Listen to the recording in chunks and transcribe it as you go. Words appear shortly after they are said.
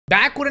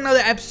Back with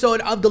another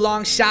episode of The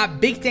Long Shot.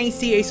 Big thanks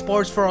to EA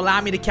Sports for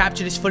allowing me to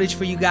capture this footage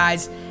for you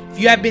guys. If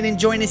you have been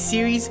enjoying this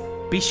series,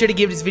 be sure to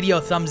give this video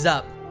a thumbs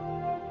up.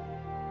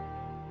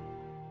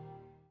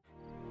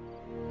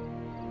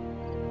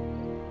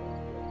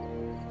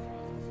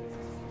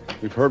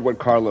 We've heard what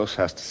Carlos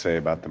has to say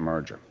about the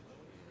merger.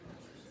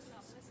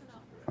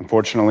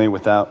 Unfortunately,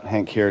 without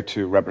Hank here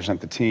to represent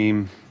the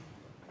team...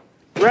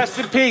 Rest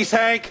in peace,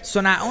 Hank!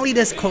 So not only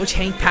does Coach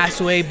Hank pass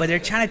away, but they're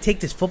trying to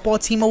take this football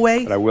team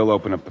away. But I will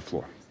open up the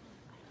floor.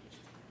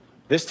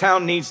 This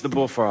town needs the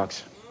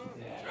Bullfrogs.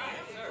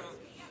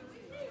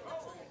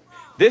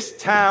 This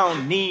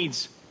town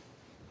needs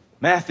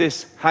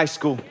Mathis High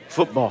School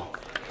football.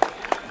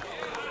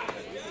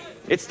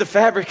 It's the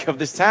fabric of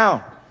this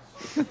town.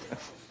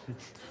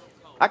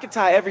 I could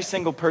tie every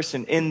single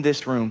person in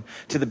this room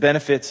to the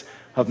benefits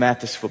of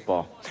Mathis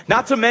football.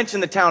 Not to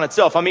mention the town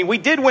itself. I mean, we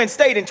did win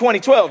state in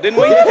 2012,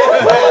 didn't we?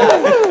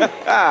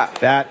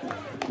 That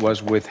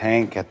was with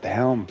Hank at the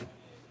helm.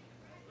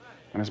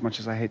 And as much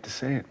as I hate to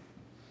say it,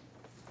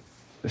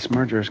 this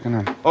merger is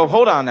gonna... Oh,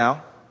 hold on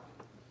now.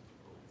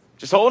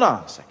 Just hold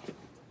on a second.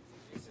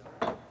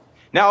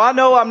 Now, I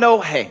know I'm no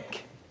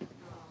Hank,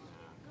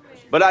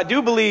 but I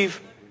do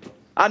believe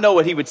I know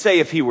what he would say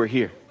if he were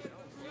here.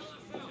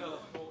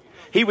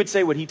 He would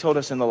say what he told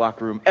us in the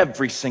locker room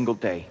every single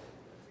day.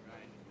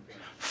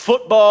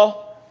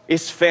 Football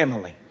is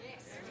family.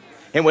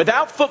 And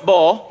without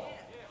football,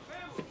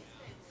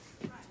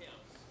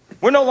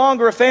 we're no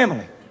longer a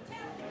family.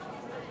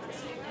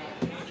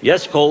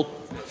 Yes, Colt.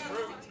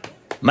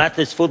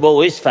 Mathis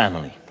football is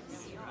family.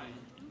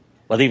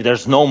 But if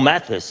there's no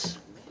Mathis,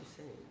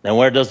 then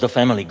where does the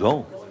family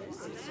go?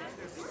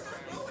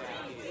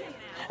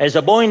 As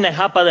a boy in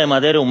Nejapa de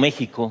Madero,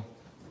 Mexico,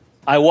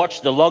 I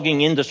watched the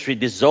logging industry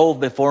dissolve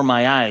before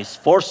my eyes,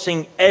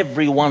 forcing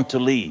everyone to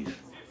leave.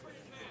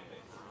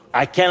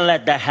 I can't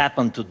let that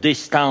happen to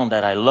this town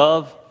that I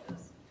love,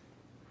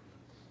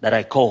 that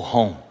I call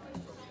home.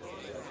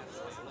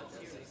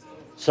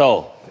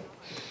 So,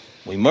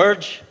 we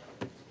merge,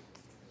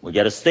 we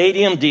get a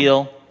stadium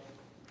deal,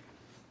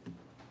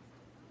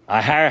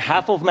 I hire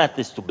half of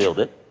Mathis to build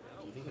it,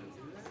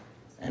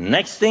 and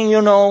next thing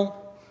you know,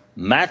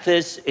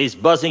 Mathis is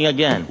buzzing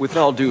again. With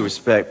all due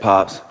respect,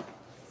 Pops,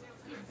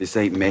 this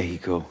ain't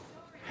Mexico,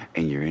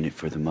 and you're in it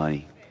for the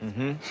money.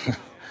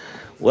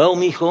 Well,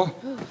 mijo,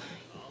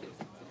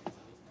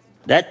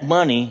 that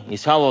money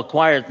is how I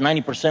acquired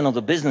 90% of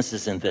the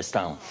businesses in this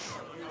town.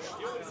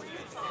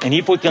 And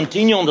if we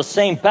continue on the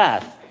same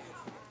path,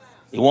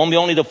 it won't be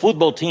only the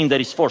football team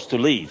that is forced to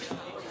leave.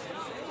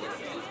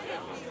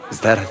 Is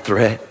that a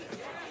threat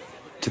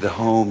to the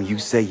home you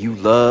say you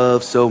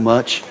love so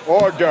much?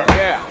 Order!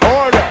 Yeah,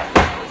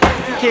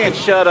 order! You can't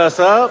shut us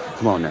up.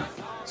 Come on now.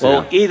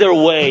 Well, either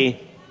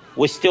way,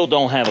 we still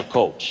don't have a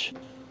coach.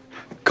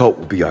 Colt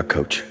will be our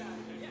coach.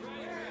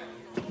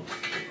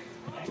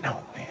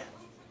 No, man.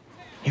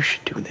 You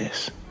should do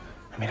this.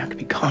 I mean, I could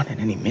be gone in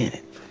any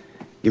minute.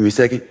 Give me a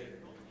second.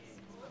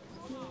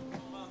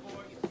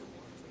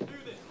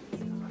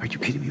 Are you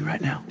kidding me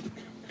right now?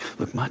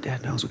 Look, my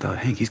dad knows without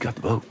Hank, he's got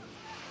the boat.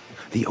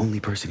 The only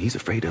person he's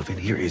afraid of in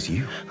here is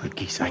you. Look,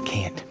 Geese, I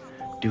can't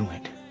do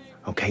it.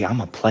 Okay, I'm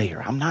a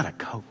player. I'm not a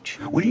coach.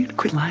 When are you gonna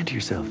quit lying to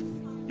yourself?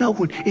 No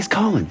one is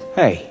calling.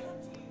 Hey.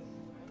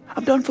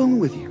 I'm done fooling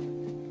with you.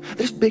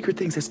 There's bigger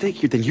things at stake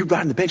here than you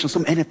riding the bench on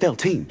some NFL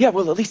team. Yeah,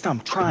 well, at least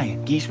I'm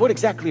trying, Geese. What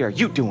exactly are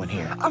you doing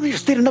here? I'm here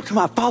standing up to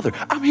my father.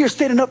 I'm here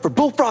standing up for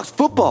Bullfrogs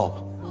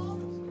football.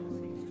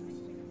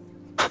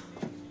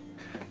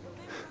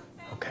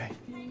 Okay.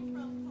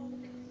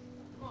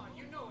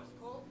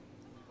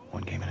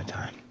 One game at a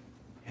time.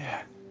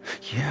 Yeah.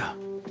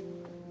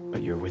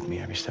 But you're with me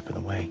every step of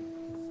the way.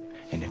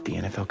 And if the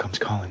NFL comes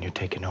calling, you're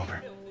taking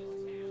over.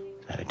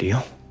 Is that a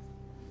deal?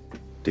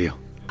 Deal.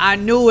 I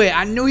knew it.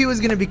 I knew he was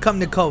going to become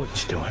the coach.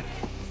 Let's do it.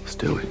 Let's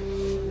do it.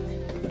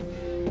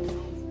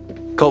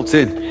 Colt's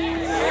in.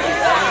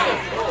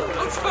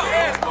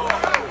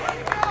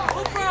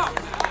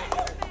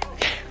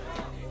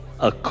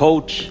 A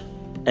coach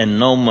and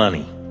no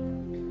money.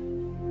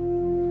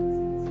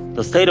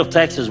 The state of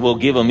Texas will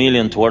give $1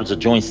 million towards a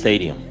joint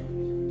stadium.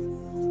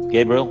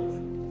 Gabriel,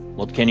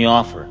 what can you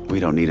offer? We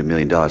don't need $1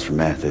 million for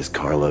Mathis,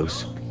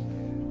 Carlos.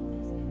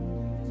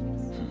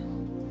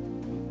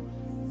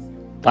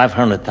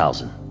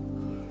 500,000.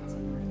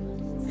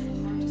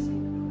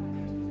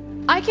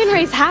 I can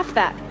raise half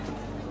that.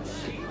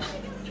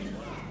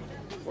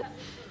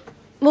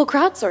 We'll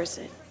crowdsource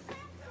it.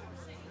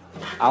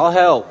 I'll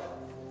help.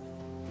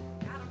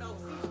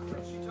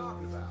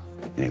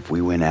 And if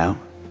we win out,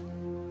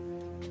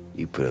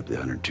 you put up the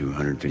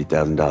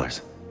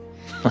 $150,000.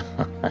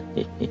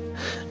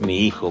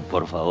 Mi hijo,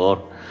 por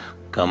favor.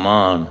 Come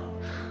on.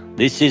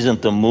 This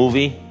isn't a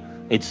movie.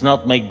 It's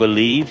not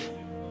make-believe.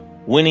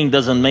 Winning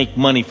doesn't make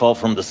money fall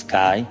from the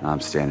sky. I'm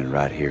standing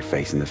right here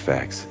facing the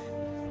facts.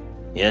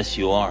 Yes,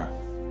 you are.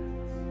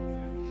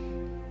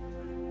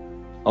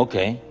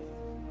 Okay.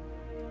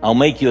 I'll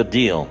make you a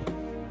deal.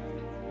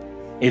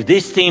 If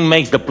this team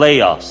makes the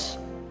playoffs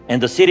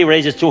and the city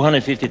raises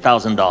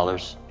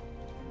 $250,000,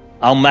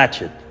 I'll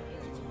match it.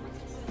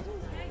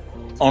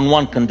 On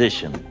one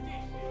condition.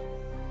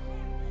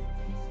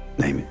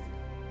 Name it.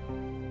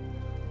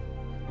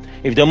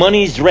 If the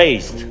money is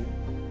raised,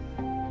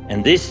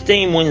 and this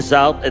team wins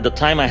out at the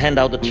time I hand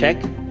out the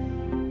check,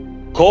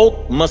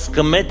 Colt must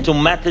commit to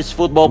Mathis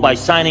football by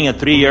signing a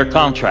 3-year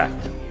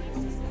contract.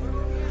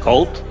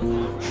 Colt?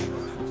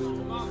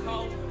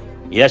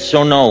 Yes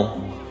or no?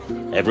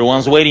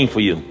 Everyone's waiting for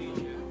you.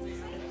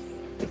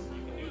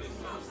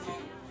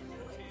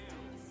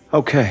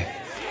 Okay.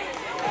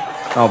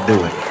 I'll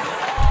do it.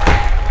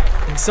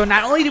 So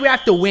not only do we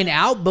have to win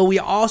out, but we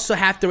also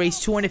have to raise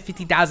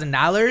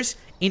 $250,000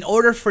 in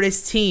order for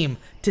this team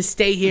to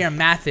stay here in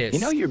Mathis. You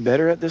know you're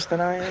better at this than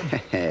I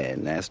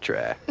am. Nice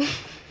try.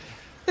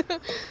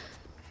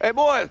 Hey,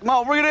 boys, come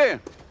on, bring it in.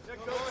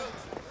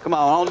 Come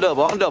on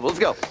double, let's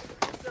go.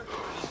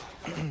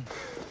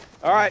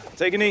 All right,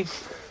 take a knee.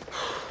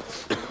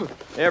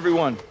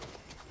 Everyone.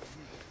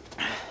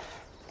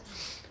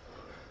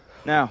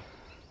 Now,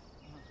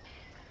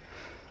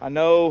 I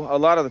know a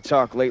lot of the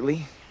talk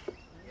lately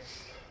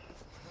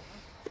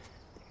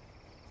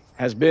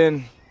has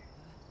been,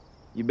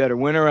 you better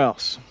win or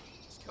else.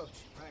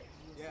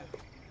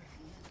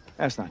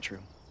 That's not true.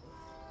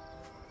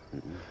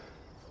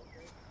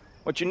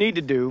 What you need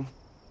to do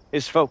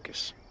is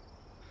focus.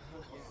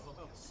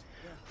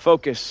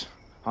 Focus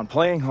on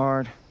playing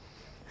hard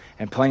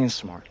and playing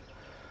smart.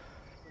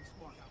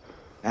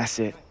 That's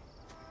it.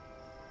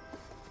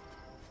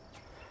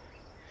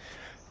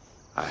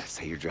 All right,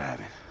 say you're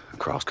driving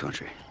across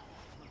country.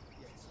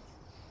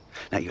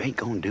 Now, you ain't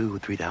gonna do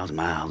 3,000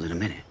 miles in a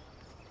minute.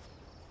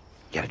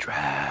 You gotta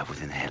drive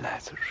within the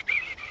headlights.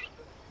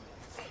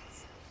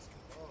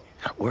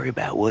 Worry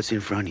about what's in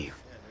front of you.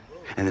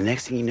 And the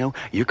next thing you know,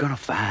 you're gonna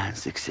find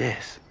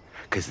success.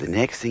 Because the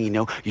next thing you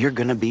know, you're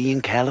gonna be in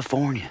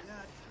California.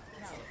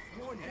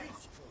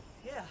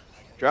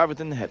 Drive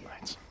within the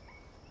headlights.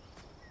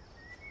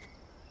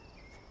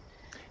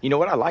 You know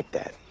what? I like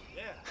that.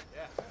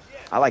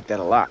 I like that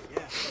a lot.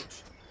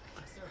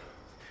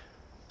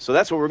 So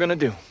that's what we're gonna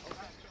do.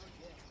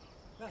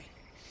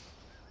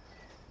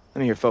 Let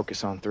me hear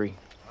focus on 3.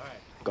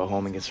 Go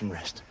home and get some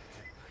rest.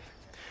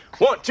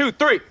 1, 2,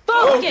 3.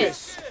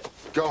 Focus!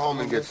 Go home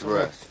and get some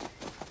rest.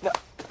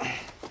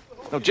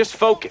 No, just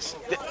focus.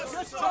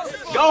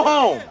 Go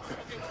home.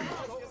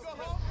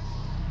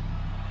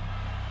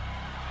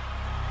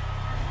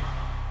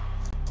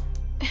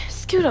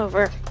 Scoot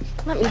over.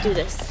 Let me do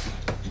this.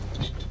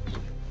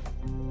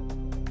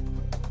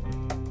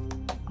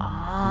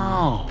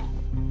 Oh,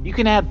 you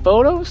can add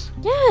photos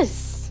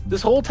Yes!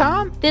 this whole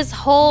time? This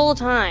whole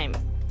time.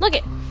 Look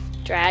it.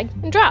 Drag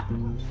and drop.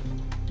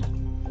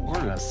 We're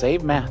gonna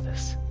save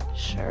Mathis.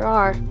 Sure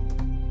are.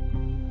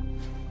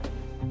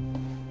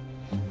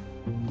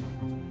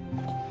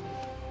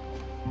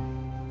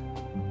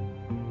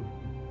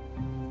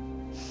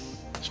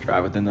 Let's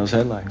drive within those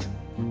headlights.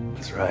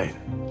 That's right.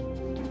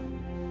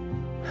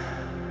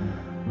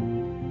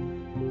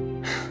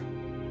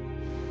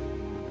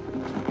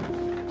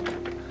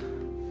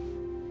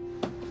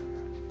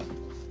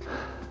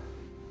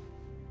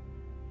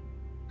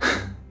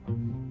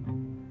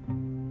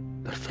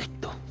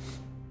 Perfecto.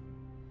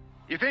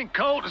 You think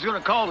Colt is going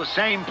to call the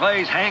same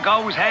plays Hank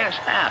always has?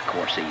 Of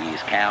course he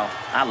is, Cal.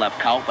 I love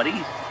Colt, but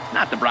he's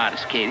not the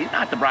brightest kid. He's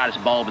not the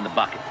brightest bulb in the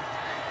bucket.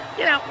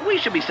 You know, we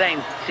should be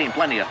seeing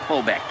plenty of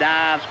fullback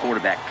dives,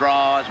 quarterback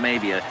draws,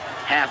 maybe a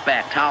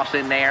halfback toss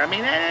in there. I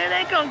mean, it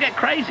ain't going to get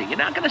crazy. You're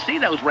not going to see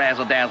those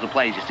razzle-dazzle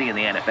plays you see in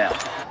the NFL.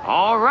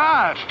 All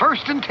right,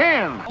 1st and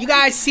 10. You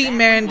guys see,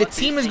 man, the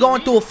team is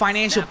going through a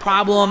financial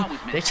problem.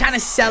 They're trying to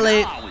sell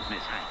it,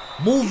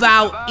 move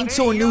out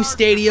into a new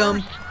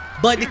stadium.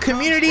 But the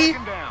community,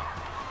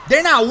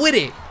 they're not with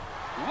it.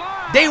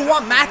 They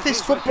want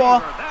Mathis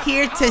football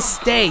here to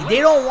stay. They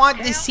don't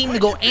want this team to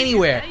go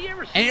anywhere.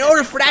 And in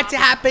order for that to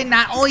happen,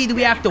 not only do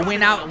we have to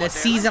win out the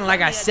season,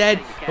 like I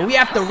said, but we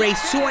have to raise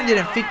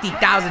 $250,000.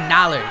 Good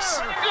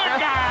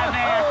guy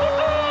there.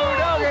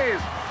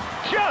 Doggies.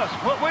 Just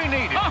what we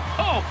needed.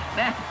 Now,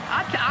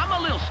 I'm a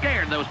little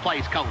scared of those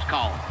plays Colt's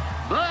calling.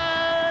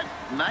 But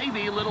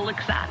maybe a little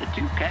excited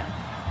too, Cal.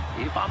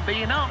 If I'm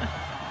being honest.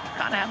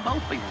 Kind of have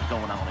both feelings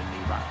going on in me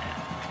right now.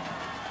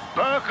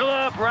 Buckle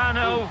up,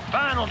 Rhino.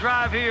 Final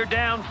drive here,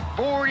 down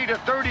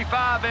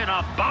 40-35 in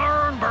a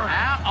barn burner.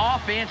 Our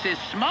offense is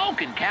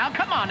smoking, Cal.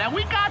 Come on now,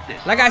 we got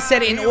this. Like I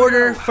said, in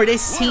order for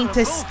this team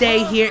to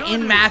stay here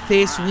in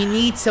Mathis, we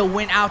need to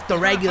win out the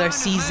regular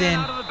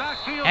season.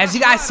 As you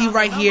guys see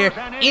right here,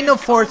 in the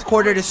 4th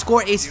quarter, the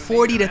score is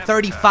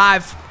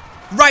 40-35.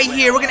 Right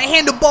here, we're going to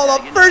hand the ball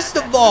up first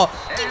of all.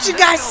 Did you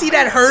guys see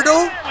that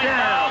hurdle?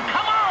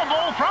 Come on,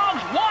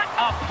 Bullfrogs. What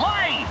a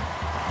play.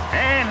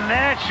 And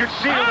that should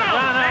seal it,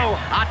 Rhino.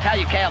 I tell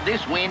you, Cal,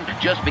 this win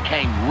just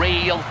became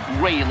real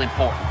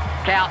important.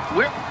 Cal,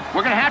 we're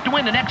going to have to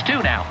win the next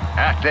 2 now.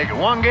 I take it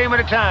one game at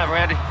a time,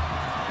 Randy.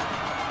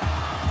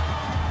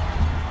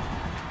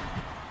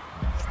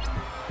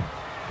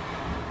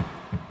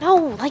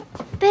 No, like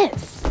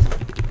this.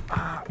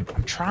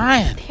 I'm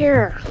trying.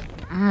 Here.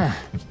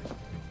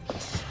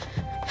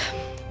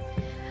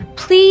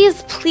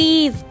 Please,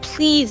 please,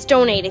 please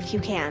donate if you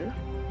can.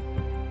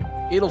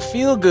 It'll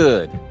feel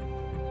good.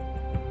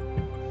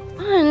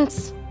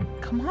 Once.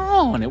 Come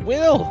on, it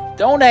will.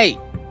 Donate.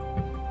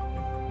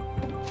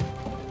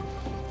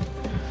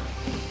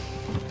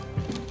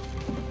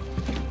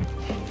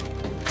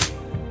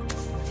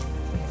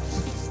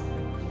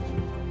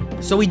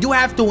 So we do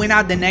have to win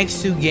out the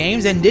next 2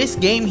 games, and this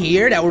game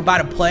here that we're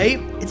about to play,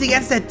 it's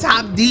against the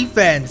top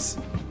defense.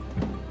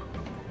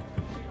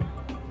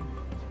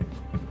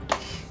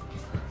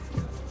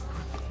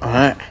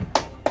 Alright.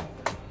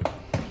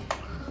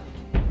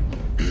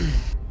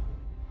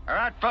 All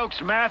right,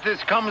 folks,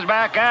 Mathis comes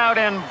back out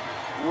and,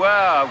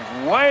 well,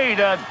 wait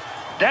a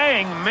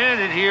dang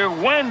minute here.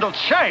 Wendell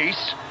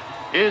Chase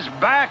is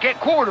back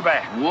at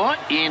quarterback. What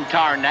in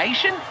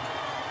tarnation?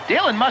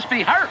 Dylan must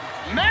be hurt.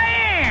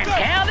 Man,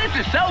 Cal, this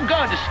is so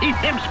good to see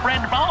them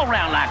spread the ball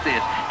around like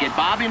this. Get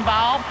Bob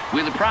involved,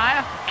 Willie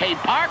Pryor, Cade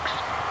Parks.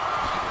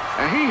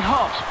 And he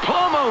hops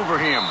plumb over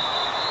him.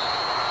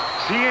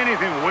 See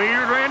anything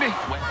weird, Randy?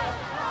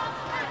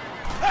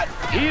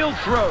 He'll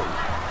throw.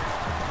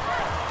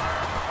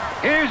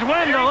 Here's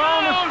Wendell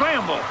on the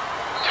scramble.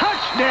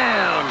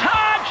 Touchdown!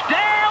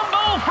 Touchdown,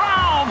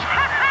 Bullfrogs!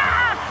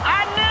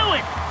 I knew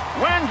it!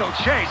 Wendell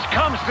Chase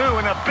comes through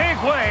in a big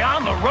way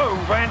on the road,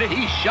 Randy.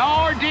 He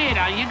sure did.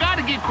 You got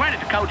to give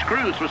credit to Coach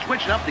Cruz for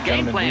switching up the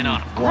game plan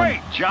on him.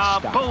 Great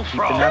job, Bullfrog. Keep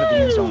them out of the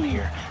end zone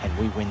here, and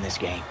we win this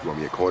game. You want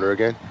me at corner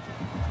again?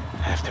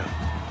 Have to.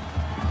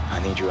 I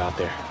need you out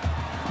there.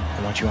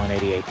 I want you on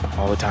 88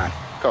 all the time.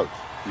 Coach,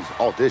 he's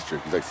all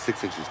district. He's like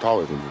 6 inches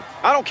taller than you.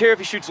 I don't care if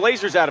he shoots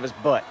lasers out of his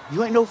butt.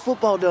 You ain't no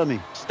football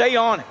dummy. Stay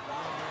on it.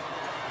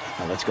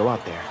 Now let's go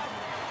out there,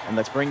 and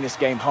let's bring this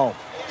game home.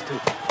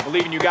 I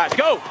believe in you guys.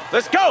 Go!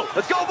 Let's go!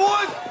 Let's go,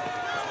 boys!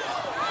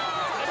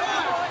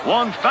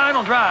 One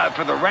final drive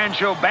for the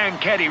Rancho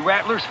Banquetti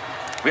Rattlers.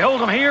 We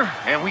hold them here,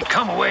 and we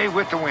come away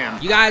with the win.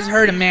 You guys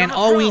heard him, man.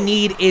 All we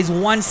need is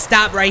one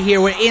stop right here.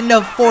 We're in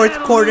the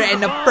 4th quarter,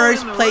 and the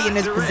first play in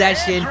this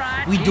possession,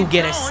 we do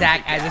get a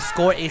sack as the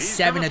score is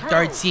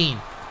 7-13.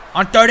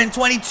 On 3rd and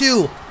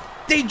 22,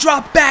 they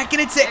drop back,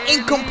 and it's an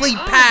incomplete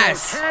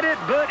pass. Had it,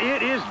 but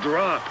it is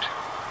dropped.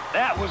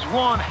 That was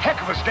one heck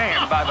of a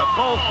stand by the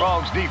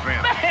Bullfrogs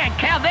defense. Man,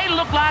 Cal, they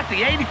look like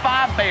the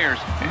 85 Bears.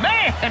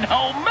 Man,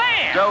 oh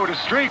man! So the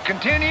streak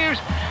continues,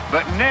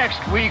 but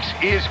next week's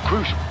is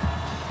crucial.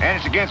 And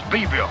it's against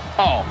Beeville.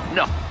 Oh,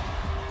 no.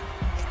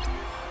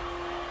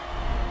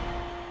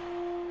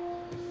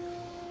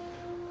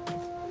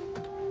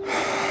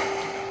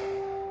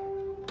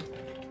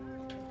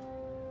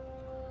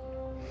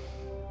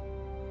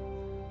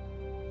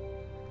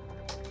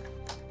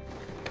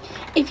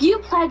 If you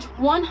pledge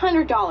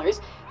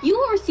 $100, you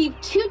will receive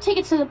 2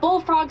 tickets to the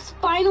Bullfrogs'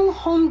 final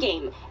home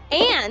game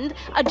and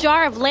a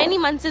jar of Lanny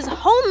Muntz's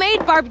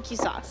homemade barbecue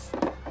sauce.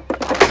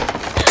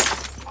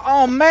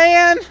 Oh,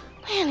 man.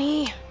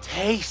 Lanny.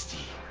 Tasty.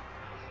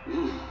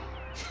 You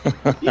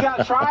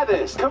gotta try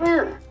this. Come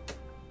here.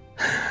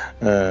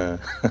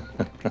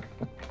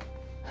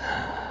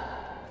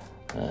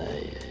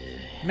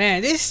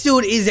 Man, this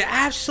dude is an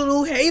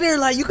absolute hater.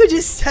 Like, you could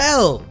just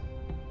tell.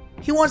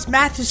 He wants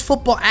Mathis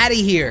football out of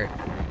here.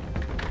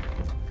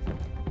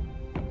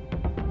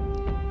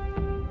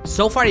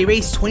 So far, he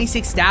raised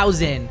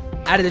 $26,000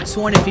 out of the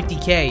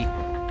 $250K.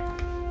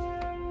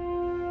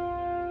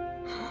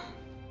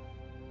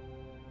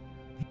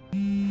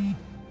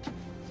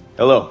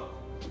 Hello.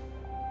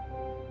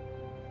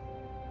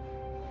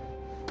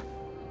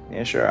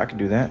 Yeah, sure, I can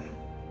do that.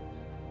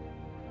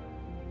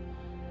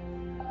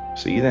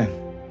 See you then.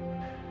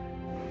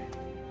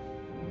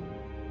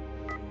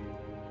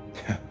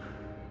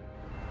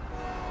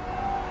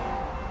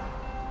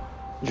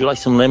 Would you like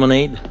some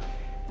lemonade?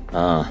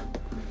 I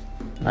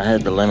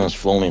had the lemons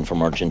flown in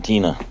from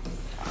Argentina.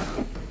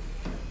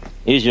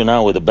 Easier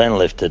now with the ban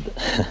lifted.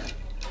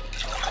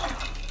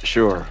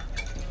 Sure.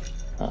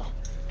 Oh,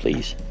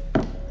 please.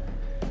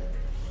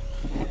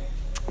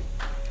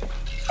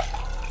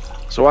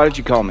 So why did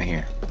you call me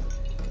here?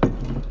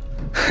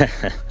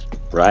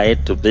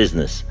 Right to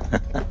business.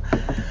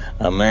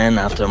 A man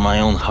after my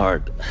own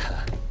heart.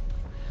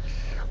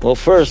 Well,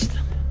 first,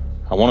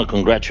 I want to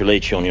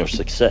congratulate you on your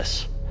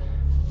success.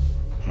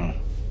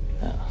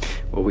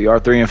 Well, we are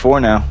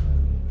 3-4 now.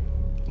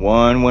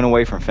 1 win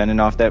away from fending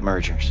off that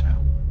merger, so.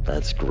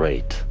 That's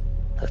great.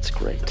 That's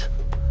great.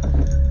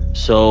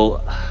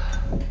 So,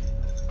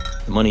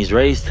 the money's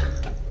raised?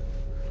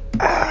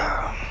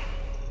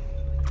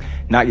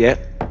 Not yet.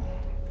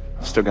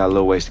 Still got a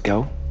little ways to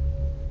go.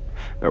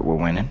 But we're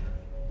winning.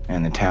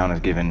 And the town is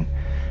giving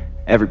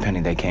every penny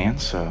they can,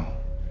 so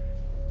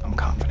I'm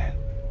confident.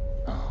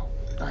 Oh,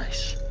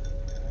 nice.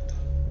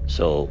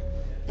 So,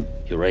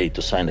 you ready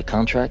to sign the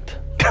contract?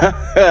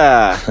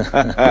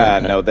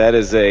 No, that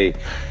is a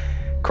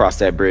cross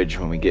that bridge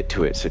when we get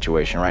to it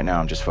situation. Right now,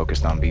 I'm just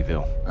focused on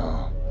Beeville.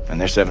 Oh. And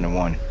they're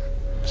 7-1.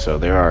 So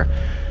there are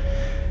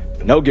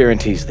no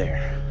guarantees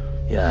there.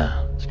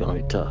 Yeah, it's gonna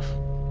be tough.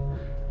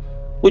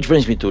 Which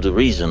brings me to the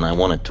reason I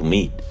wanted to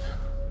meet.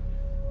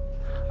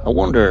 I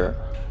wonder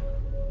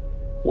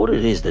what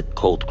it is that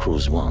Colt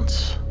Cruz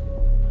wants.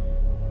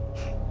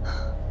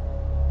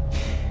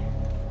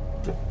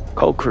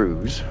 Colt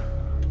Cruz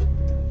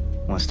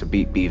wants to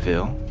beat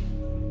Beeville,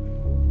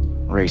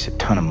 raise a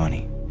ton of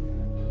money,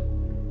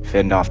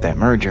 fend off that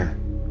merger,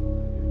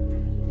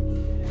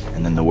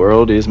 and then the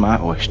world is my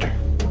oyster.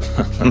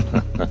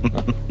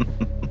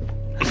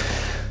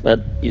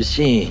 But you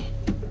see,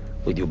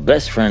 with your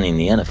best friend in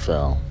the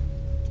NFL,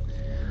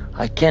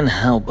 I can't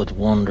help but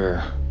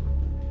wonder,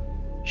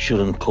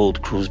 shouldn't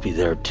Colt Cruz be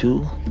there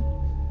too?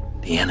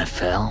 The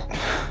NFL?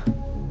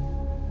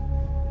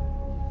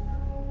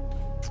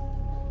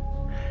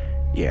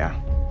 Yeah.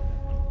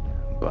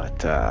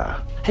 But,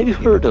 have you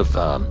heard of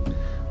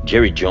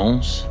Jerry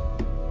Jones,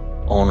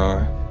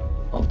 owner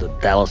of the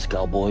Dallas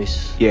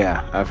Cowboys?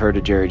 Yeah, I've heard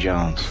of Jerry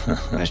Jones,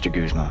 Mr.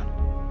 Guzman.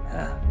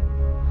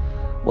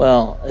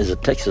 Well, as a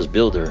Texas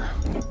builder,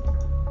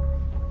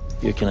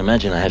 you can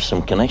imagine I have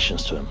some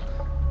connections to him.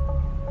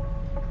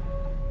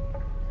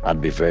 I'd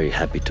be very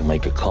happy to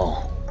make a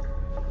call.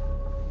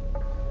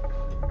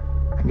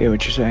 I get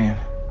what you're saying.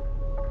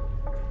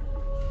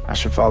 I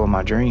should follow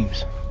my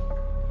dreams.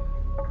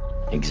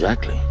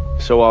 Exactly.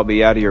 So I'll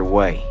be out of your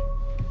way.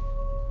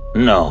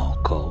 No,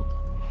 Colt.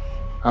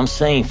 I'm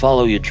saying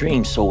follow your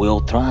dreams so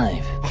we'll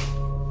thrive.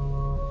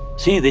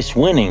 See, this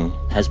winning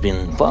has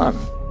been fun,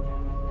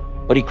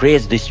 but it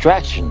creates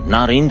distraction,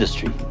 not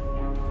industry.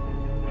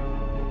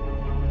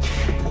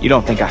 You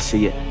don't think I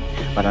see it,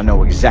 but I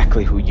know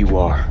exactly who you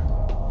are.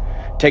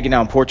 Taking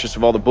down portraits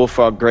of all the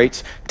Bullfrog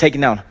greats,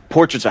 taking down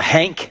portraits of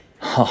Hank.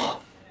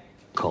 Oh,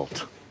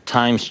 Colt,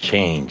 times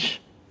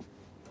change.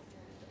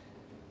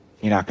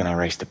 You're not gonna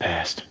erase the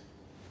past.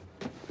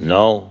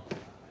 No,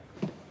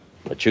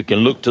 but you can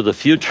look to the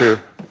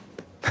future.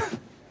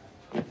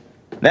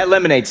 That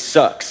lemonade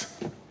sucks.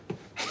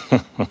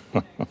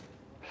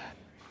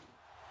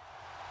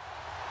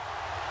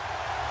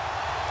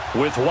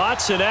 With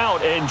Watson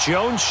out and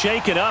Jones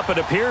shaken up, it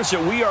appears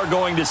that we are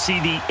going to see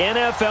the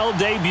NFL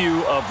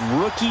debut of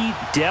rookie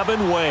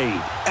Devin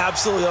Wade.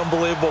 Absolutely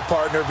unbelievable,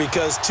 partner,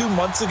 because 2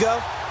 months ago,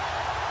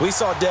 we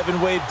saw Devin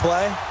Wade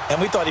play,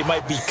 and we thought he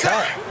might be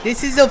cut.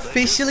 This is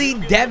officially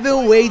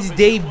Devin Wade's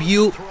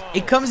debut.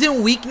 It comes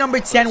in week number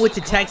 10 with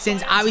the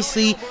Texans.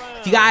 Obviously,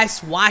 if you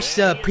guys watched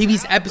the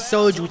previous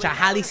episodes, which I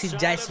highly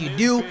suggest you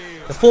do,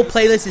 the full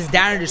playlist is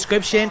down in the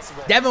description.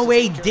 Devin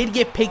Wade did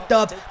get picked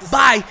up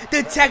by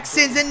the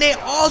Texans, and they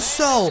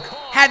also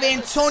have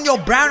Antonio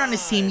Brown on the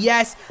team.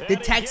 Yes, the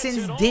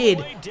Texans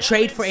did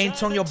trade for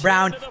Antonio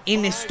Brown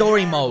in this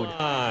story mode.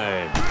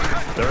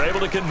 They're able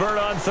to convert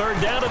on third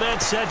down, and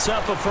that sets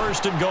up a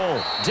 1st and goal.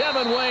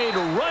 Devin Wade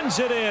runs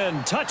it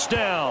in.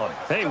 Touchdown.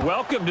 Hey,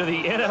 welcome to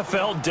the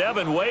NFL,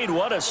 Devin Wade.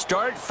 What a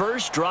start.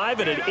 First drive,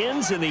 and it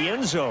ends in the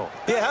end zone.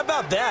 Yeah, how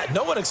about that?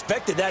 No one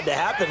expected that to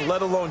happen,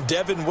 let alone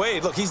Devin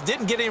Wade. Look, he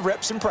didn't get any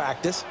reps in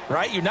practice,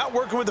 right? You're not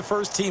working with the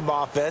first-team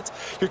offense.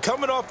 You're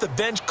coming off the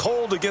bench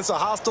cold against a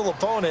hostile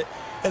opponent,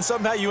 and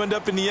somehow you end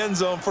up in the end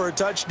zone for a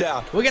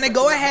touchdown. We're going to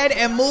go ahead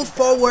and move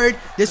forward.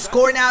 The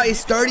score now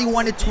is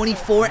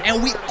 31-24,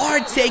 and we are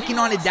taking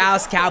on the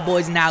Dallas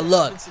Cowboys. Now,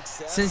 look,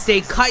 since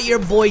they cut your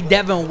boy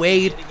Devin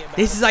Wade,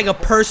 this is like a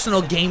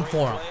personal game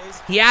for him.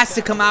 He has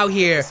to come out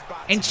here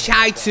and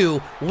try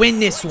to win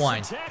this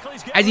one.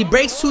 As he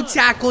breaks 2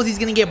 tackles, he's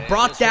going to get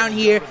brought down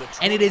here,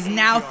 and it is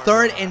now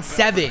 3rd and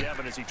 7.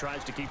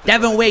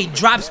 Devin Wade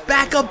drops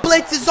back. A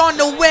blitz is on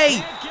the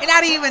way, and I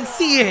didn't even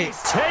see it.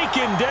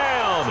 Taken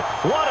down.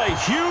 What a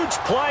huge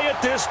play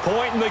at this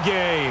point in the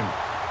game.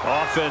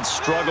 Offense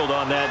struggled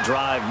on that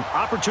drive.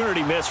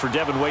 Opportunity missed for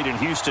Devin Wade in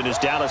Houston as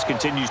Dallas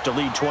continues to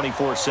lead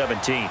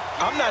 24-17.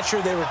 I'm not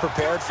sure they were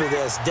prepared for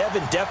this.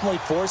 Devin definitely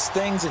forced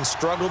things and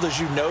struggled, as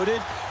you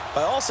noted.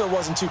 I also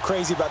wasn't too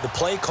crazy about the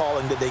play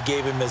calling that they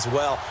gave him as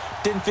well.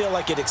 Didn't feel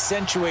like it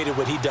accentuated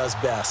what he does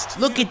best.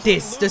 Look at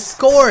this. The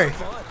score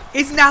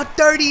is now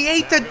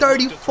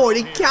 38-34.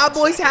 The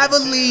Cowboys have a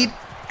lead.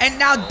 And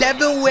now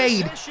Devin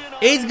Wade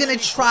is going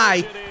to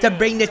try to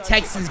bring the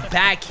Texans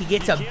back. He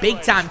gets a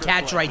big-time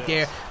catch right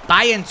there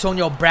by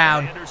Antonio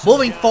Brown.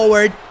 Moving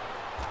forward,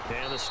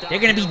 they're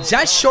going to be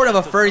just short of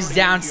a 1st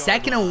down.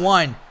 2nd and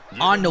 1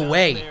 on the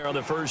way. On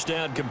the 1st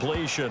down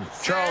completion.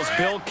 Charles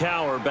Bill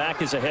Cowher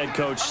back as a head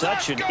coach.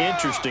 Such an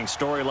interesting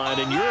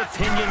storyline. In your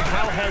opinion,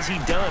 how has he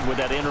done with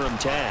that interim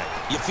tag?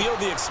 You feel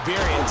the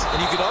experience, and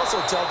you can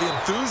also tell the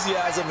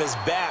enthusiasm is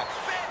back.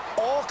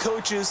 All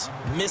coaches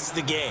miss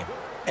the game.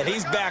 And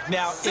he's back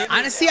now.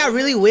 Honestly, I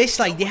really wish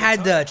like they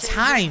had the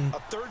time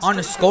on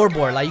the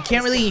scoreboard. Like you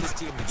can't really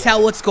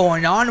tell what's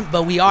going on,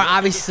 but we are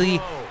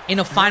obviously in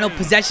a final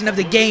possession of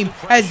the game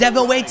as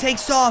Devin Wade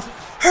takes off.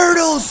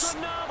 Hurdles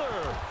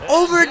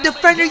over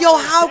defender. Yo,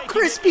 how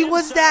crispy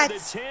was that?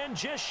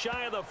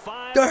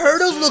 The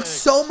hurdles look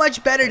so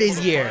much better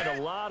this year.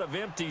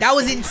 That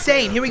was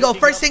insane. Here we go.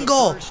 1st and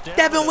goal.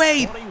 Devin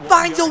Wade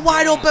finds a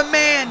wide open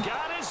man.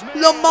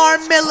 Lamar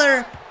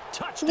Miller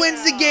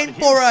wins the game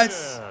for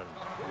us.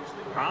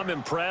 I'm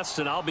impressed,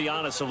 and I'll be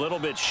honest, a little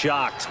bit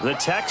shocked. The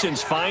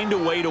Texans find a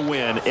way to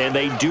win, and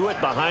they do it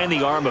behind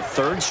the arm of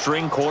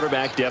 3rd-string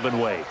quarterback Devin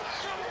Wade.